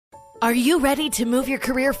Are you ready to move your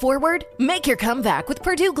career forward? Make your comeback with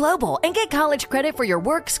Purdue Global and get college credit for your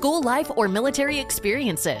work, school life, or military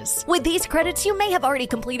experiences. With these credits, you may have already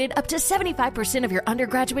completed up to 75% of your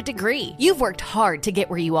undergraduate degree. You've worked hard to get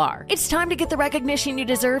where you are. It's time to get the recognition you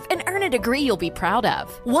deserve and earn a degree you'll be proud of,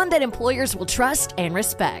 one that employers will trust and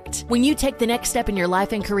respect. When you take the next step in your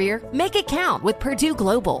life and career, make it count with Purdue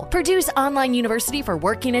Global, Purdue's online university for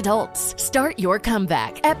working adults. Start your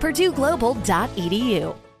comeback at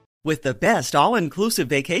purdueglobal.edu. With the best all-inclusive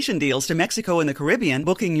vacation deals to Mexico and the Caribbean,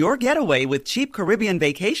 booking your getaway with Cheap Caribbean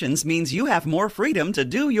Vacations means you have more freedom to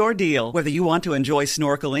do your deal. Whether you want to enjoy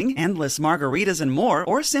snorkeling, endless margaritas and more,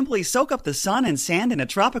 or simply soak up the sun and sand in a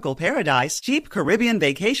tropical paradise, Cheap Caribbean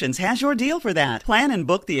Vacations has your deal for that. Plan and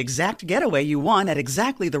book the exact getaway you want at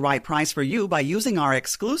exactly the right price for you by using our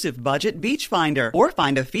exclusive budget Beach Finder, or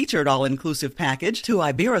find a featured all-inclusive package to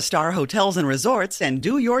Iberostar Hotels and Resorts and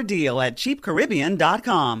do your deal at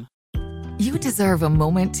cheapcaribbean.com. You deserve a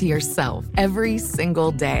moment to yourself every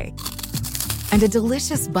single day. And a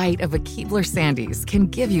delicious bite of a Keebler Sandies can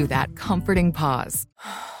give you that comforting pause.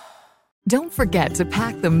 Don't forget to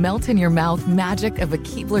pack the melt-in-your-mouth magic of a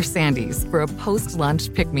Keebler Sandies for a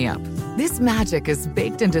post-lunch pick-me-up. This magic is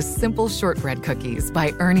baked into simple shortbread cookies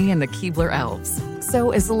by Ernie and the Keebler Elves. So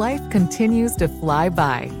as life continues to fly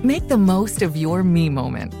by, make the most of your me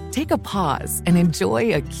moment. Take a pause and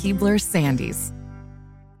enjoy a Keebler Sandies.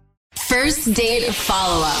 First Date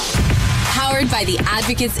Follow-Up. Powered by the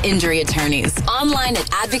Advocates Injury Attorneys. Online at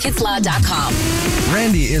advocateslaw.com.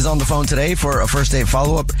 Randy is on the phone today for a first date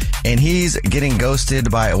follow-up, and he's getting ghosted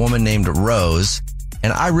by a woman named Rose.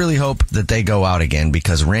 And I really hope that they go out again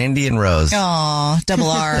because Randy and Rose. Aw, double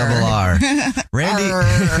R. Double R.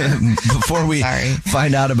 Randy, before we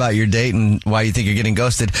find out about your date and why you think you're getting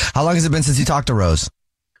ghosted, how long has it been since you talked to Rose?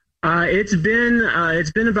 It's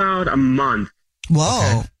been about a month.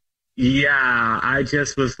 Whoa. Okay. Yeah, I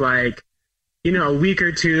just was like, a week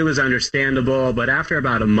or two was understandable, but after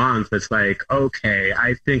about a month, it's like, okay,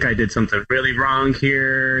 I think I did something really wrong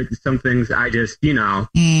here. Some things I just, I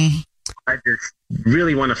just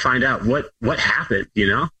really want to find out what happened,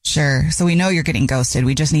 Sure. So we know you're getting ghosted.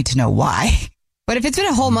 We just need to know why. But if it's been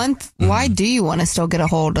a whole month, why do you want to still get a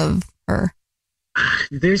hold of her?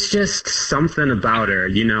 There's just something about her,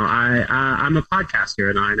 I'm a podcaster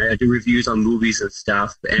and I do reviews on movies and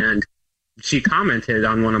stuff, and she commented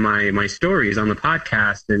on one of my stories on the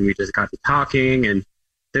podcast, and we just got to talking, and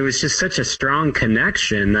there was just such a strong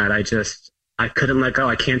connection that I couldn't let go.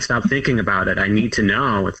 I can't stop thinking about it. I need to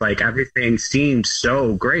know. It's like everything seemed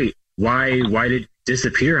so great. Why did it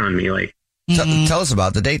disappear on me? Like, Tell us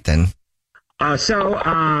about the date then. So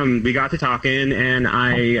we got to talking, and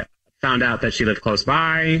I found out that she lived close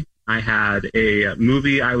by. I had a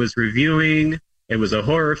movie I was reviewing. It was a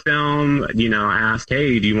horror film. I asked,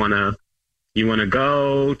 hey, do you want to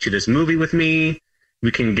go to this movie with me? We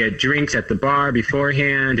can get drinks at the bar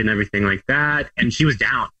beforehand and everything like that. And she was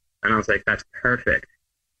down. And I was like, that's perfect.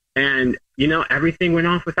 And, everything went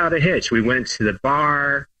off without a hitch. We went to the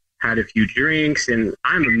bar, had a few drinks, and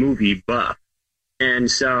I'm a movie buff. And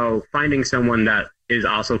so finding someone that is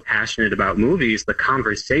also passionate about movies, the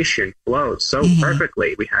conversation flowed so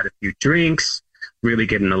perfectly. We had a few drinks, really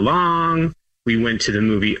getting along. We went to the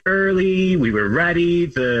movie early. We were ready.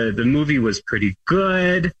 The movie was pretty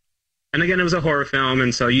good. And again, it was a horror film,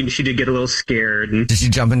 and so she did get a little scared. Did she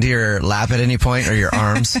jump into your lap at any point, or your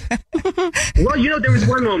arms? Well, there was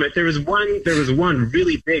one moment. There was one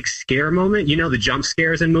really big scare moment. The jump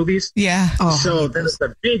scares in movies. Yeah. Oh. So there was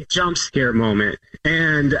a big jump scare moment,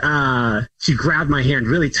 and she grabbed my hand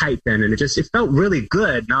really tight then, and it felt really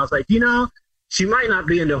good. And I was like, she might not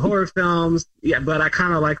be into horror films, but I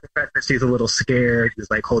kind of like the fact that she's a little scared.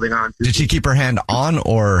 She's like holding on to. Did she keep her hand on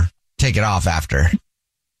or take it off after?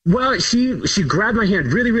 Well, she grabbed my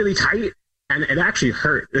hand really, really tight, and it actually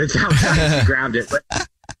hurt. That's how tight she grabbed it.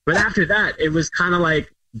 But after that, it was kind of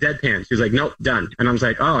like deadpan. She was like, nope, done. And I was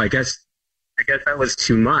like, oh, I guess that was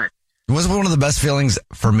too much. It was one of the best feelings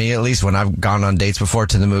for me, at least, when I've gone on dates before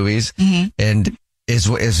to the movies. Mm-hmm. And if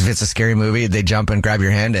it's a scary movie, they jump and grab your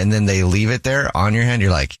hand, and then they leave it there on your hand. You're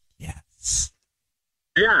like, yes.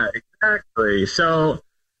 Yeah, exactly. So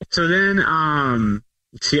then,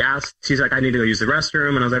 she's like, I need to go use the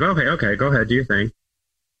restroom. And I was like, okay, go ahead, do your thing.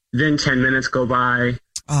 Then 10 minutes go by.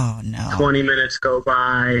 Oh, no. 20 minutes go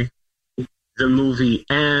by. The movie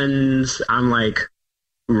ends. I'm like,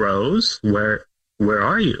 Rose, where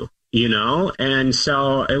are you? And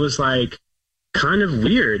so it was like kind of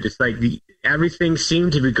weird. It's like everything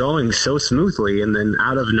seemed to be going so smoothly. And then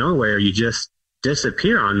out of nowhere, you just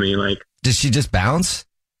disappear on me. Like, did she just bounce?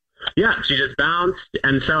 Yeah, she just bounced.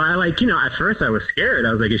 And so I at first I was scared.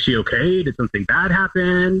 I was like, is she okay? Did something bad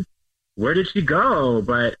happen? Where did she go?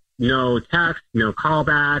 But no text, no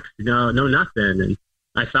callbacks, no nothing. And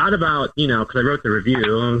I thought about, because I wrote the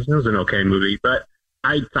review. It was an okay movie, but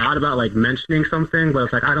I thought about mentioning something,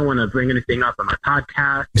 but it's I don't want to bring anything up on my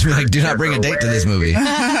podcast. Do not bring a date to this movie.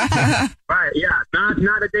 Right? Yeah, not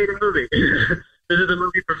a dating movie. This is a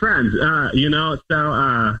movie for friends. So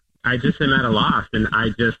I just am at a loss, and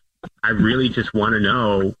I really just want to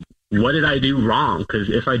know, what did I do wrong? Because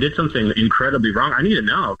if I did something incredibly wrong, I need to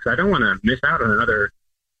know, because I don't want to miss out on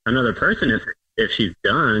another person if she's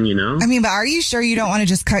done, I mean, but are you sure you don't want to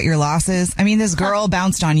just cut your losses? I mean, this girl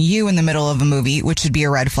bounced on you in the middle of a movie, which should be a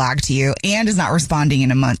red flag to you, and is not responding in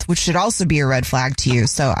a month, which should also be a red flag to you.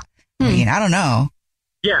 So, I mean, I don't know.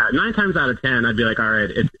 Yeah, 9 times out of 10, I'd be like, all right,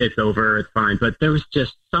 it's over, it's fine. But there was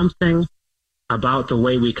just something about the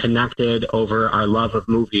way we connected over our love of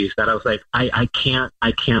movies that I was like, I can't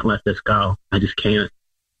let this go. I just can't.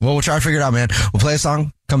 Well, we'll try to figure it out, man. We'll play a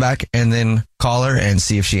song, come back, and then call her and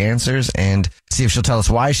see if she answers and see if she'll tell us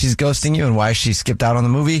why she's ghosting you and why she skipped out on the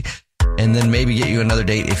movie, and then maybe get you another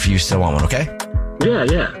date if you still want one, okay?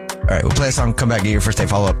 Yeah. All right, we'll play a song, come back, get your first date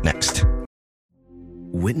follow-up next.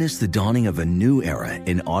 Witness the dawning of a new era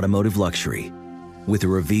in automotive luxury with a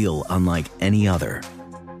reveal unlike any other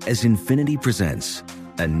as Infiniti presents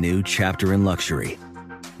a new chapter in luxury,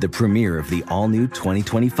 the premiere of the all-new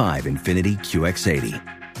 2025 Infiniti QX80.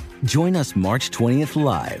 Join us March 20th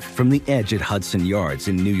live from the Edge at Hudson Yards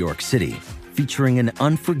in New York City, featuring an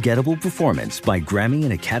unforgettable performance by Grammy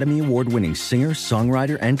and Academy Award-winning singer,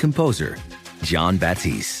 songwriter, and composer, Jon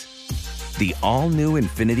Batiste. The all-new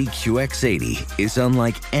Infiniti QX80 is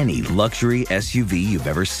unlike any luxury SUV you've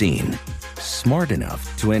ever seen. Smart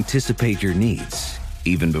enough to anticipate your needs,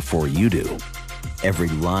 even before you do. Every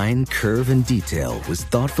line, curve, and detail was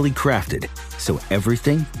thoughtfully crafted, so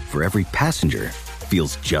everything for every passenger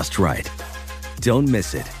feels just right. Don't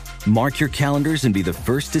miss it. Mark your calendars and be the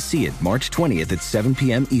first to see it March 20th at 7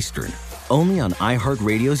 p.m. Eastern, only on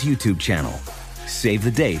iHeartRadio's YouTube channel. Save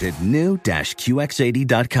the date at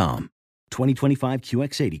new-QX80.com. 2025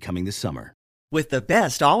 QX80 coming this summer. With the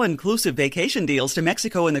best all-inclusive vacation deals to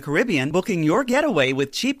Mexico and the Caribbean, booking your getaway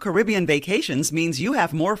with Cheap Caribbean Vacations means you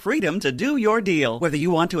have more freedom to do your deal. Whether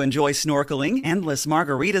you want to enjoy snorkeling, endless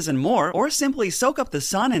margaritas, and more, or simply soak up the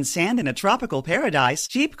sun and sand in a tropical paradise,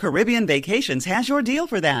 Cheap Caribbean Vacations has your deal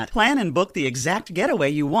for that. Plan and book the exact getaway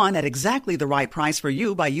you want at exactly the right price for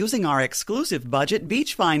you by using our exclusive budget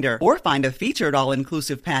Beach Finder, or find a featured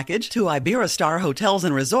all-inclusive package to Iberostar Hotels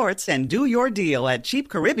and Resorts and do your deal at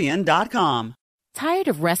cheapcaribbean.com. Tired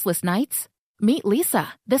of restless nights? Meet Leesa,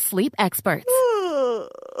 the sleep experts.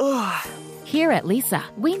 Here at Leesa,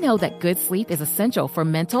 we know that good sleep is essential for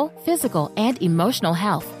mental, physical, and emotional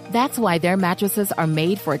health. That's why their mattresses are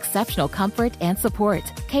made for exceptional comfort and support,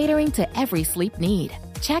 catering to every sleep need.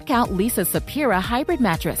 Check out Leesa's Sapira Hybrid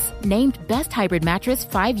Mattress, named Best Hybrid Mattress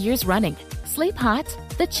 5 years running. Sleep hot?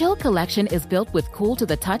 The Chill Collection is built with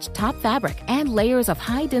cool-to-the-touch top fabric and layers of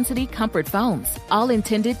high-density comfort foams, all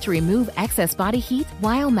intended to remove excess body heat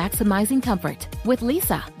while maximizing comfort. With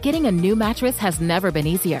Leesa, getting a new mattress has never been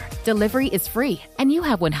easier. Delivery is free, and you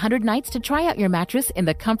have 100 nights to try out your mattress in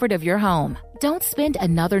the comfort of your home. Don't spend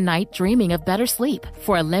another night dreaming of better sleep.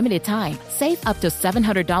 For a limited time, save up to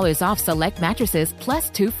 $700 off select mattresses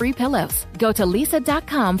plus 2 free pillows. Go to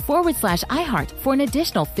leesa.com/iHeart for an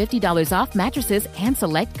additional $50 off mattresses and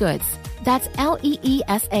select goods. That's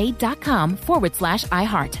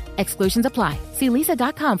LEESA.com/iHeart. Exclusions apply. See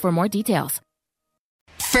leesa.com for more details.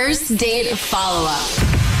 First Date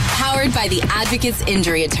Follow-Up. Powered by the Advocates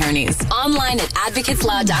Injury Attorneys. Online at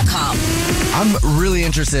advocateslaw.com. I'm really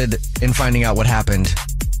interested in finding out what happened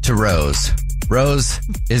to Rose. Rose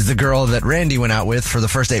is the girl that Randy went out with for the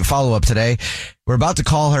first date follow-up today. We're about to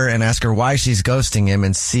call her and ask her why she's ghosting him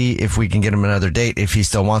and see if we can get him another date if he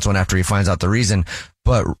still wants one after he finds out the reason.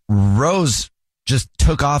 But Rose just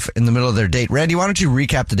took off in the middle of their date. Randy, why don't you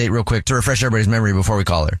recap the date real quick to refresh everybody's memory before we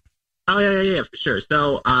call her? Oh, yeah, for sure.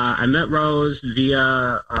 So I met Rose via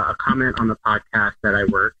a comment on the podcast that I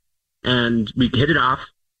work, and we hit it off.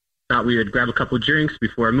 Thought we would grab a couple drinks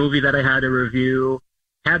before a movie that I had to review.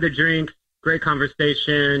 Had the drinks, great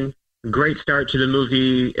conversation, great start to the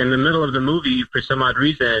movie. In the middle of the movie, for some odd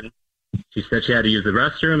reason, she said she had to use the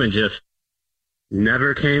restroom and just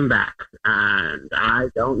never came back. And I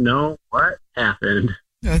don't know what happened.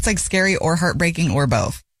 It's like scary or heartbreaking or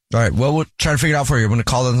both. All right, well, we'll try to figure it out for you. I'm going to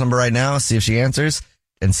call the number right now, see if she answers,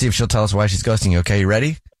 and see if she'll tell us why she's ghosting you. Okay, you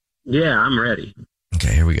ready? Yeah, I'm ready.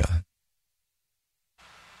 Okay, here we go.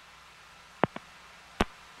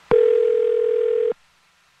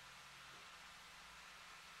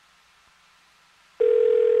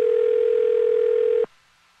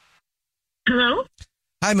 Hello?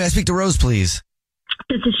 Hi, may I speak to Rose, please?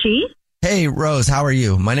 This is she. Hey, Rose, how are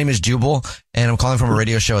you? My name is Jubal, and I'm calling from a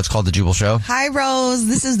radio show. It's called The Jubal Show. Hi, Rose.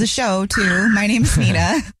 This is the show, too. My name's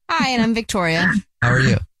Nina. Hi, and I'm Victoria. How are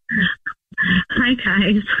you? Hi,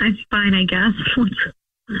 guys. I'm fine, I guess.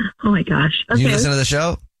 Oh, my gosh. Do you listen to the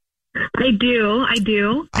show? I do.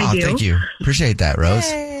 Oh, thank you. Appreciate that,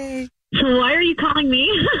 Rose. Yay. So why are you calling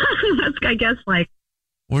me? That's, I guess, like...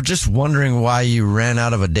 We're just wondering why you ran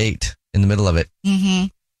out of a date in the middle of it. Mm-hmm.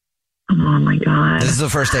 Oh, my God. This is the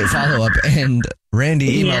first date follow-up, and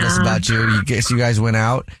Randy emailed us about you. You guys went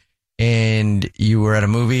out, and you were at a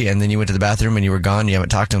movie, and then you went to the bathroom, and you were gone. You haven't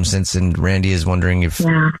talked to him since, and Randy is wondering if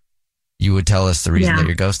you would tell us the reason that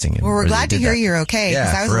you're ghosting him. Well, we're glad to hear you're okay,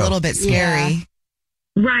 because that was a little bit scary. Yeah.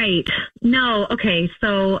 Right. No, okay,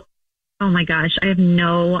 so, oh, my gosh, I have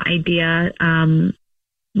no idea,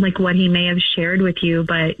 like, what he may have shared with you,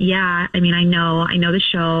 but, yeah, I mean, I know the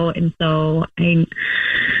show, and so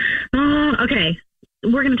okay,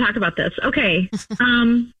 we're going to talk about this. Okay.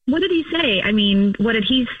 What did he say? I mean, what did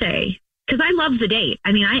he say? Because I love the date.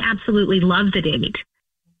 I mean, I absolutely love the date.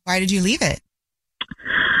 Why did you leave it?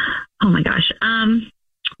 Oh my gosh.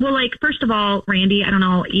 Well, like, first of all, Randy, I don't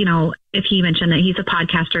know, if he mentioned that he's a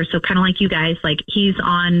podcaster. So kind of like you guys, like, he's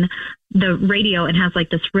on the radio and has like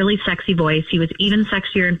this really sexy voice. He was even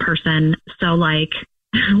sexier in person. So like,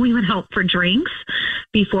 we went out for drinks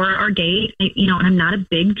before our date, and I'm not a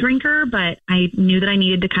big drinker, but I knew that I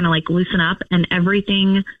needed to kind of like loosen up, and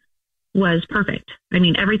everything was perfect. I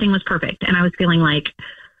mean, everything was perfect. And I was feeling like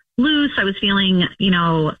loose. I was feeling,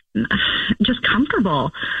 just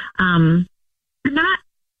comfortable. I'm not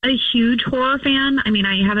a huge horror fan. I mean,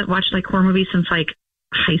 I haven't watched like horror movies since like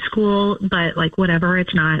high school, but like whatever,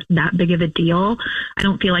 it's not that big of a deal. I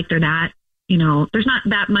don't feel like they're that, there's not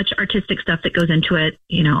that much artistic stuff that goes into it,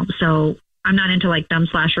 so I'm not into like dumb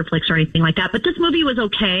slasher flicks or anything like that. But this movie was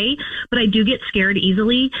okay, but I do get scared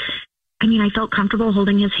easily. I mean, I felt comfortable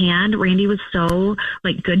holding his hand. Randy was so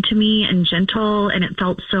like good to me and gentle, and it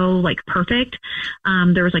felt so like perfect.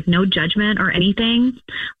 There was like no judgment or anything,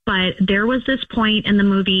 but there was this point in the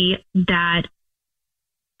movie that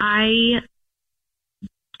I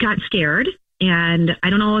got scared. And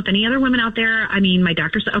I don't know if any other women out there, I mean, my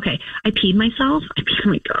doctor said, okay, I peed myself. Oh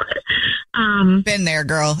my God. Been there,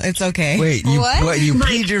 girl. It's okay. Wait, you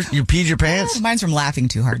peed your pants? Mine's from laughing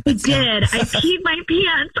too hard. I did. I peed my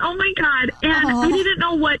pants. Oh my God. And I didn't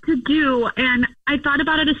know what to do. And I thought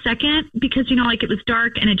about it a second because, like it was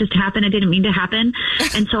dark and it just happened. It didn't mean to happen.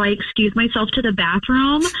 And so I excused myself to the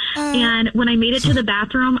bathroom. And when I made it to the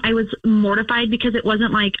bathroom, I was mortified because it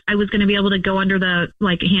wasn't like I was going to be able to go under the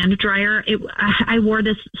like hand dryer. I wore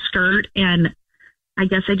this skirt, and I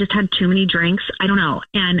guess I just had too many drinks. I don't know.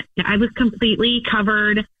 And I was completely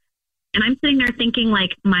covered, and I'm sitting there thinking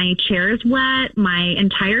like my chair is wet. My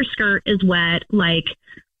entire skirt is wet. Like,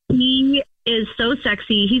 he is so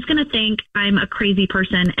sexy. He's going to think I'm a crazy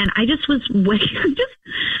person. And I just was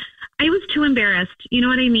I was too embarrassed. You know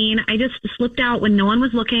what I mean? I just slipped out when no one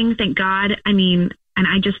was looking. Thank God. I mean, and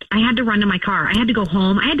I had to run to my car. I had to go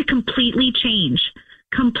home. I had to completely change.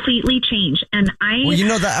 And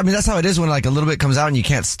that's how it is when like a little bit comes out and you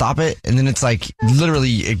can't stop it, and then it's like literally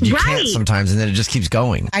you can't sometimes, and then it just keeps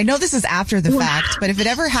going. I know this is after the fact, but if it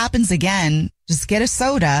ever happens again, just get a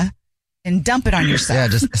soda and dump it on yourself. Yeah,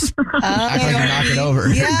 just act like you're knocking over.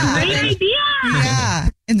 Yeah, great idea. Yeah,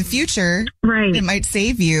 in the future, it might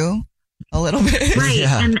save you a little bit. Right.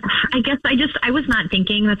 Yeah. And I guess I was not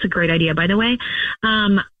thinking. That's a great idea, by the way.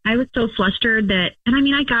 I was so flustered that, and I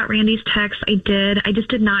mean, I got Randy's text. I just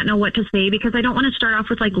did not know what to say because I don't want to start off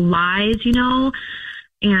with like lies,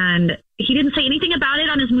 and he didn't say anything about it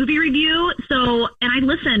on his movie review. So, and I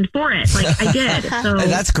listened for it. Like I did. So hey,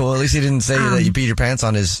 that's cool. At least he didn't say that you peed your pants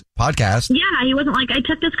on his podcast. Yeah. He wasn't like, I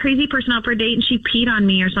took this crazy person out for a date and she peed on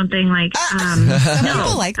me or something like,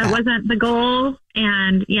 no, like that wasn't the goal.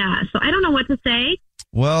 And yeah, so I don't know what to say.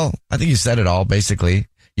 Well, I think you said it all, basically.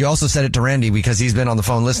 You also said it to Randy because he's been on the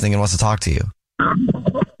phone listening and wants to talk to you.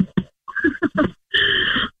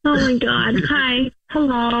 Oh my God. Hi.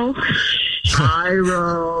 Hello. Hi,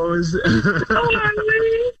 Rose.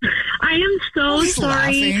 I am so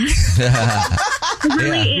sorry. I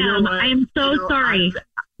really am. I am so sorry.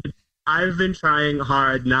 I've been trying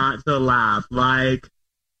hard not to laugh. Like,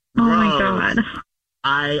 oh Rose, my God.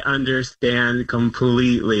 I understand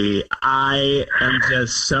completely. I am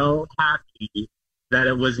just so happy that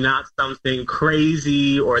it was not something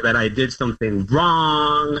crazy or that I did something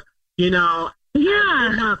wrong. Yeah.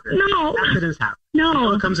 No. Accidents happen. No.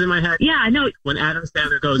 What comes in my head? Yeah, no. When Adam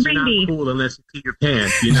Sandler goes, Randy. "You're not cool unless you pee your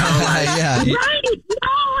pants," Yeah. Right. No,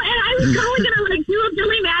 and I was totally going to like do a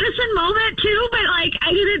Billy Madison moment too.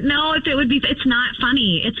 didn't know if it would be. It's not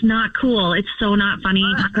funny. It's not cool. It's so not funny.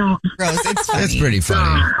 Rose, it's funny. It's pretty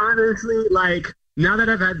funny. Honestly, like, now that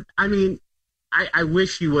I've had, I mean, I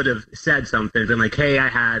wish you would have said something, been like, hey, I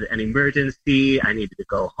had an emergency. I needed to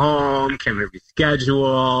go home. Can we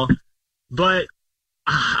reschedule? But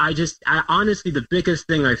I honestly, the biggest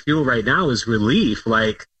thing I feel right now is relief.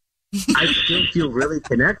 Like, I still feel really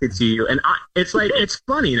connected to you. And it's like, it's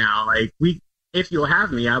funny now. Like, if you'll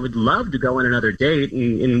have me, I would love to go on another date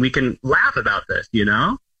and we can laugh about this, you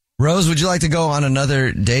know? Rose, would you like to go on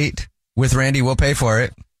another date with Randy? We'll pay for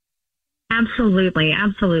it. Absolutely.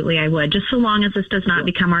 Absolutely. I would. Just so long as this does not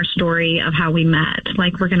become our story of how we met.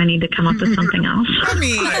 Like, we're going to need to come up with something else. I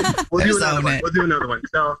mean, we'll do another one. We'll do another one.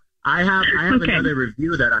 So I have another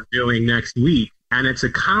review that I'm doing next week, and it's a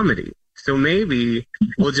comedy. So maybe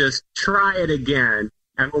we'll just try it again,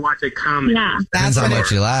 and we'll watch a comedy. Yeah. Depends on how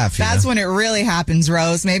much you laugh. That's when it really happens,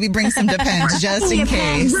 Rose. Maybe bring some Depends just in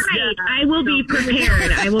case. Right. I will be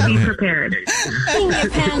prepared. Being your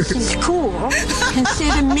pants is cool.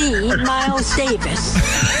 Consider me Miles Davis.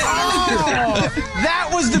 Oh,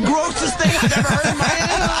 that was the grossest thing I've ever heard in my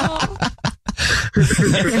life.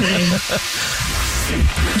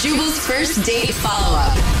 Jubal's first date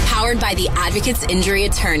follow-up. Powered by the Advocates Injury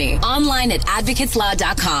Attorney. Online at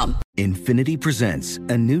advocateslaw.com. Infinity presents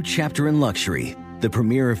a new chapter in luxury. The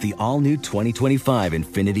premiere of the all-new 2025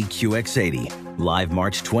 Infinity QX80. Live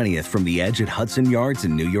March 20th from the Edge at Hudson Yards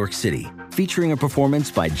in New York City. Featuring a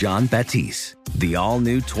performance by John Batiste. The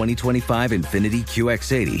all-new 2025 Infinity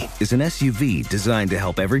QX80 is an SUV designed to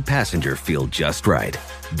help every passenger feel just right.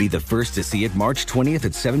 Be the first to see it March 20th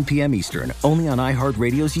at 7 p.m. Eastern, only on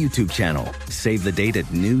iHeartRadio's YouTube channel. Save the date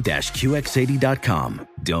at new-QX80.com.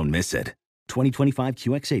 Don't miss it. 2025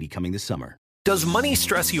 QX80 coming this summer. Does money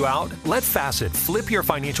stress you out? Let Facet flip your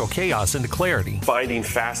financial chaos into clarity. Finding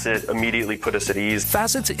Facet immediately put us at ease.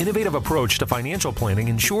 Facet's innovative approach to financial planning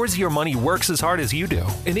ensures your money works as hard as you do,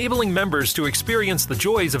 enabling members to experience the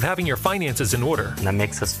joys of having your finances in order. And that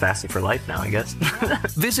makes us Facet for life now, I guess.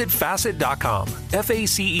 Visit Facet.com,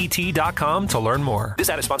 FACET.com to learn more.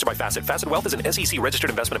 This ad is sponsored by Facet. Facet Wealth is an SEC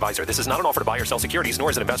registered investment advisor. This is not an offer to buy or sell securities,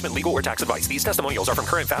 nor is it investment, legal, or tax advice. These testimonials are from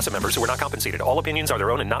current Facet members who are not compensated. All opinions are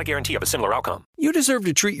their own and not a guarantee of a similar outcome. You deserve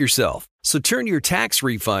to treat yourself, so turn your tax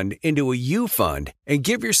refund into a U fund and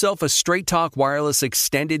give yourself a Straight Talk Wireless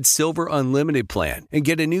Extended Silver Unlimited plan and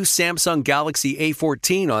get a new Samsung Galaxy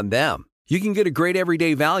A14 on them. You can get a great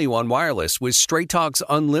everyday value on wireless with Straight Talk's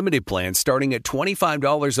Unlimited plan starting at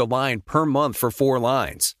 $25 a line per month for 4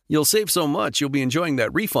 lines. You'll save so much you'll be enjoying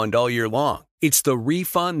that refund all year long. It's the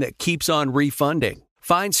refund that keeps on refunding.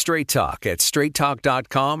 Find Straight Talk at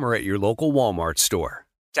straighttalk.com or at your local Walmart store.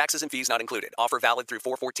 Taxes and fees not included. Offer valid through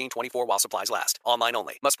 4/14/24 while supplies last. Online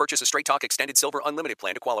only. Must purchase a Straight Talk Extended Silver Unlimited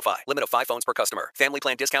plan to qualify. Limit of 5 phones per customer. Family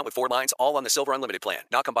plan discount with 4 lines, all on the Silver Unlimited plan.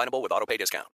 Not combinable with auto pay discount.